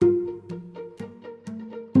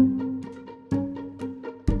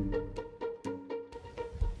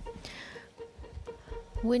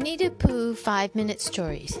Winnie the Pooh 5-minute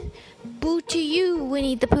stories. Boo to you,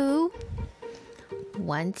 Winnie the Pooh.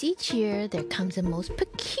 Once each year there comes a most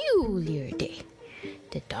peculiar day.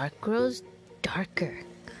 The dark grows darker.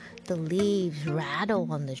 The leaves rattle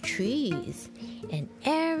on the trees, and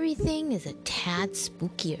everything is a tad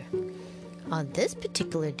spookier. On this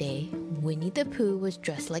particular day, Winnie the Pooh was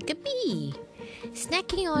dressed like a bee,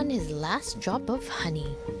 snacking on his last drop of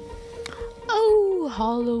honey. "Oh,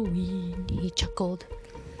 Halloween," he chuckled.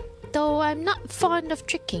 "Though I'm not fond of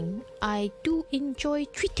tricking, I do enjoy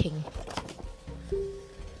treating."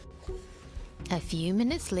 A few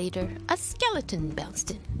minutes later, a skeleton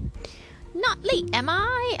bounced in. "Not late, am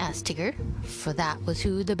I?" asked Tigger, for that was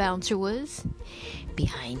who the bouncer was.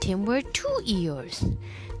 Behind him were two Eeyores,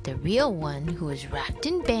 the real one who was wrapped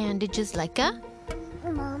in bandages like a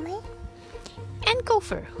Mommy? and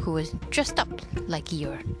Gopher, who was dressed up like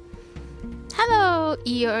Eeyore. "Hello,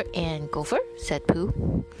 Eeyore and Gopher," said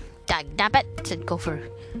Pooh. "Dagnabbit," said Gopher.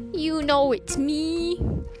 "You know it's me."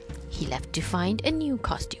 He left to find a new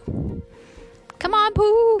costume. "Come on,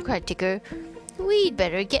 Pooh," cried Tigger. "We'd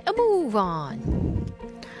better get a move on."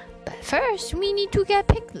 "But first, we need to get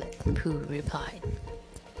Piglet," Pooh replied.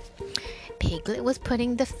 Piglet was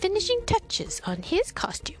putting the finishing touches on his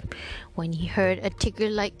costume when he heard a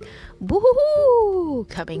Tigger-like boo-hoo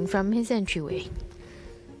coming from his entryway.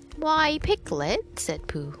 "Why, Piglet," said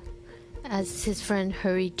Pooh, as his friend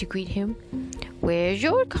hurried to greet him, "where's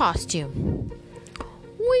your costume?"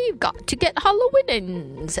 "We've got to get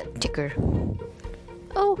Halloween," said Tigger.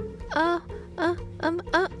 "Oh,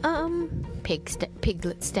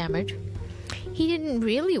 Piglet stammered. He didn't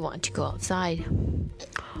really want to go outside.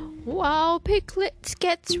 "While Piglet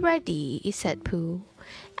gets ready," said Pooh,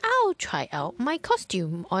 "I'll try out my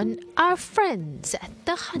costume on our friends at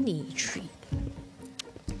the honey tree."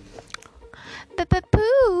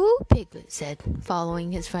 "Pooh," Piglet said,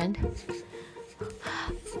 following his friend.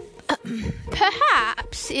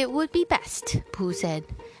 "Perhaps it would be best," Pooh said,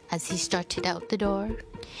 as he started out the door,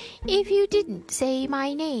 "if you didn't say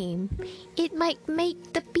my name. It might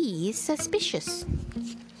make the bees suspicious."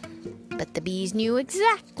 But the bees knew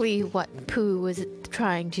exactly what Pooh was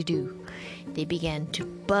trying to do. They began to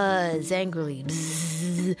buzz angrily.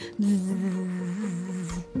 Bzz,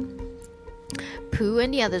 bzz. Pooh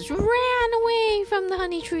and the others ran away from the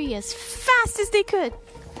honey tree as fast as they could.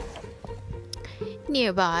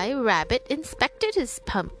 Nearby, Rabbit inspected his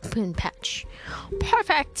pumpkin patch.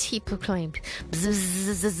 "Perfect," he proclaimed.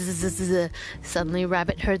 Bzz. Suddenly,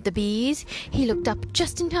 Rabbit heard the bees. He looked up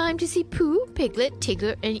just in time to see Pooh, Piglet,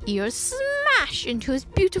 Tigger, and Eeyore smash into his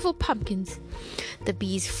beautiful pumpkins. The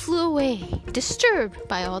bees flew away, disturbed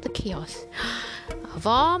by all the chaos. "Of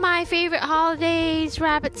all my favorite holidays,"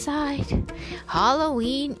 Rabbit sighed,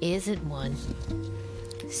 "Halloween isn't one."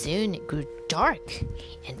 Soon it grew dark,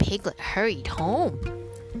 and Piglet hurried home.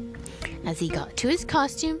 As he got to his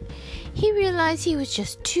costume, he realized he was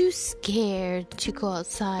just too scared to go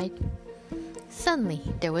outside. Suddenly,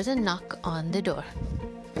 there was a knock on the door.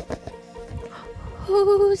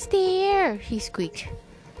 "Who's there?" he squeaked.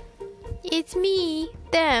 "It's me,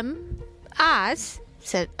 them, us,"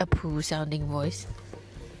 said a Pooh-sounding voice.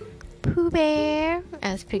 "Pooh Bear?"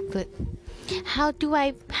 asked Piglet. How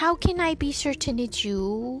can I be certain it's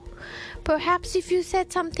you? Perhaps if you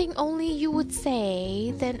said something only you would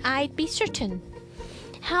say, then I'd be certain.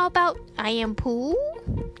 How about I am Pooh?"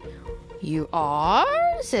 "You are?"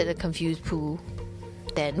 said a confused Pooh.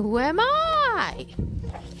 "Then who am I?"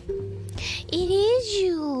 "It is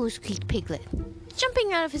you," squeaked Piglet,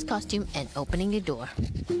 jumping out of his costume and opening the door.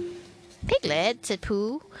 "Piglet," said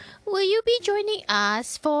Pooh, "will you be joining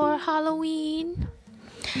us for Halloween?"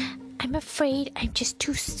 "I'm afraid I'm just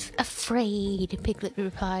too afraid," Piglet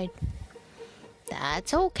replied.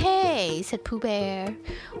 "That's okay," said Pooh Bear.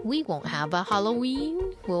 "We won't have a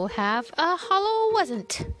Halloween. We'll have a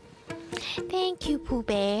Hallow-wasn't." "Thank you, Pooh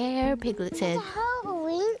Bear," Piglet said. It's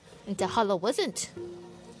Halloween. "It's a Hallow-wasn't."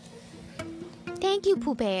 "Thank you,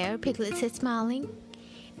 Pooh Bear," Piglet said, smiling.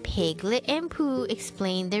 Piglet and Pooh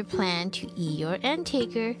explained their plan to Eeyore and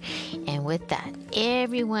Tigger, and with that,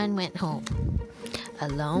 everyone went home.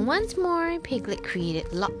 Alone once more, Piglet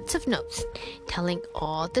created lots of notes, telling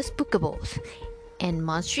all the spookables and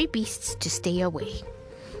monstery beasts to stay away.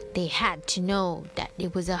 They had to know that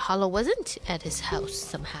it was a Hallow-wasn't at his house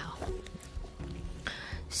somehow.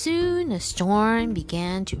 Soon a storm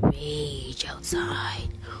began to rage outside.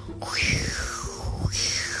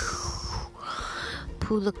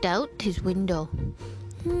 Pooh looked out his window.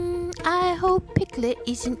 "I hope Piglet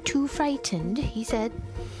isn't too frightened," he said.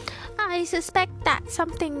 "I suspect that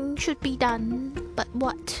something should be done, but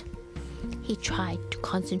what?" He tried to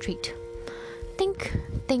concentrate.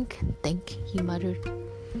 think, think, he muttered.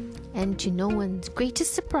 And to no one's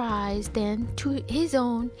greatest surprise than to his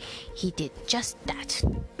own, he did just that.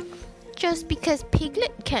 Just because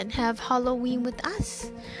Piglet can't have Halloween with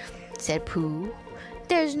us, said Pooh,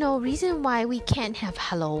 there's no reason why we can't have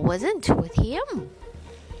Hallow-wasn't with him.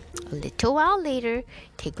 A little while later,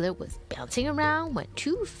 Tiglet was bouncing around when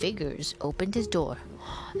two figures opened his door.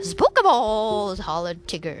 "Spookables!" hollered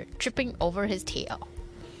Tigger, tripping over his tail.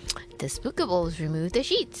 The Spookables removed the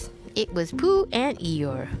sheets. It was Pooh and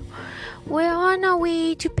Eeyore. "We're on our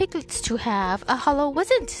way to Piglet's to have a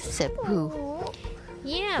Hallow-wasn't," said Pooh.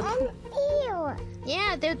 "Yeah,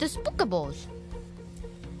 yeah, they're the Spookables.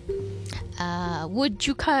 Would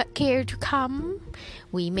you care to come?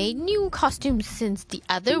 We made new costumes since the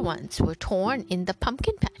other ones were torn in the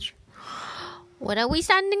pumpkin patch." "What are we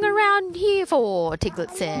standing around here for?"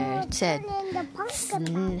 Tiglet said,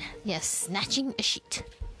 snatching a sheet.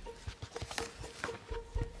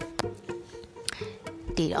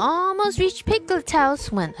 They'd almost reached Piglet's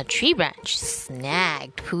house when a tree branch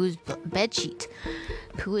snagged Pooh's bedsheet.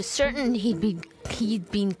 Pooh was certain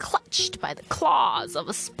he'd been clutched by the claws of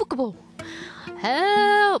a Spookable.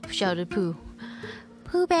 "Help!" shouted Pooh.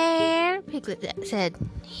 "Pooh Bear," Piglet said,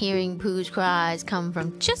 hearing Pooh's cries come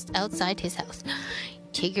from just outside his house.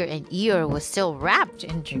 Tigger and Eeyore were still wrapped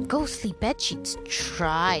in their ghostly bedsheets,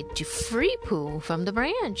 tried to free Pooh from the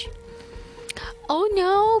branch. "Oh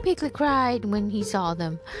no!" Piglet cried when he saw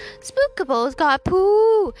them. "Spookables got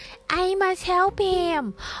Pooh! I must help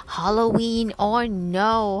him! Halloween or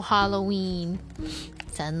no Halloween!"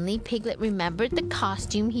 Suddenly Piglet remembered the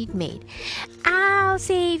costume he'd made. "I'll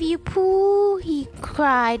save you, Pooh!" he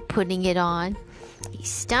cried, putting it on. He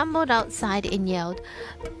stumbled outside and yelled,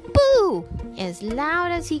 "Boo!" as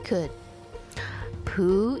loud as he could.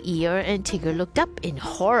 Pooh, Eeyore, and Tigger looked up in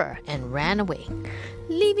horror and ran away,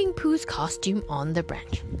 leaving Pooh's costume on the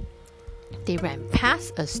branch. They ran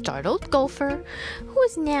past a startled Gopher, who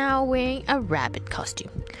was now wearing a rabbit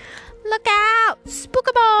costume. "Look out!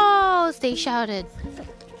 Spookables!" they shouted.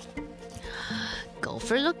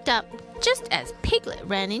 Gopher looked up just as Piglet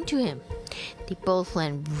ran into him. They both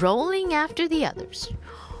went rolling after the others.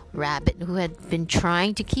 Rabbit, who had been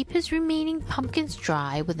trying to keep his remaining pumpkins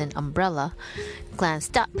dry with an umbrella,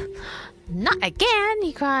 glanced up. "Not again!"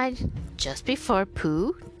 he cried, just before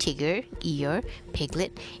Pooh, Tigger, Eeyore,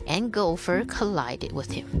 Piglet, and Gopher collided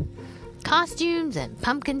with him. Costumes and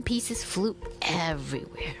pumpkin pieces flew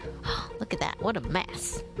everywhere. Look at that, what a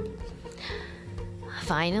mess.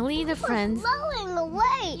 Finally, the friends... blowing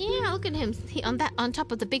away. Yeah, look at him on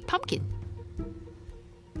top of the big pumpkin.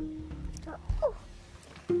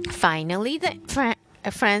 Finally, the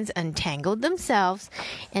friends untangled themselves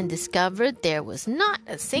and discovered there was not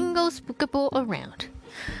a single Spookable around.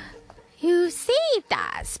 "You saved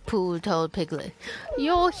us," Pooh told Piglet.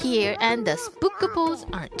 "You're here and the Spookables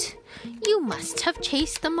aren't. You must have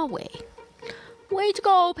chased them away." "Way to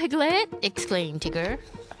go, Piglet!" exclaimed Tigger.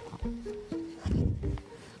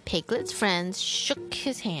 Piglet's friends shook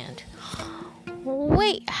his hand.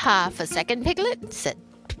 "Wait half a second, Piglet," said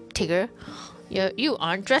Tigger. You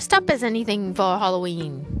aren't dressed up as anything for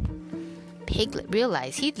Halloween." Piglet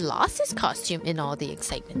realized he'd lost his costume in all the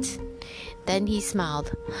excitement. Then he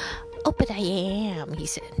smiled. "Oh, but I am," he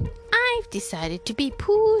said. "I've decided to be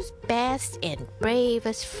Pooh's best and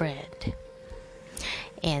bravest friend."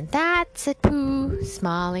 "And that," said Pooh,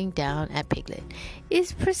 smiling down at Piglet,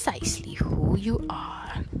 "is precisely who you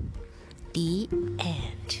are." The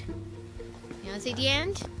end. You want to say the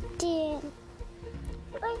end?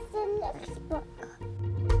 Where's the next book?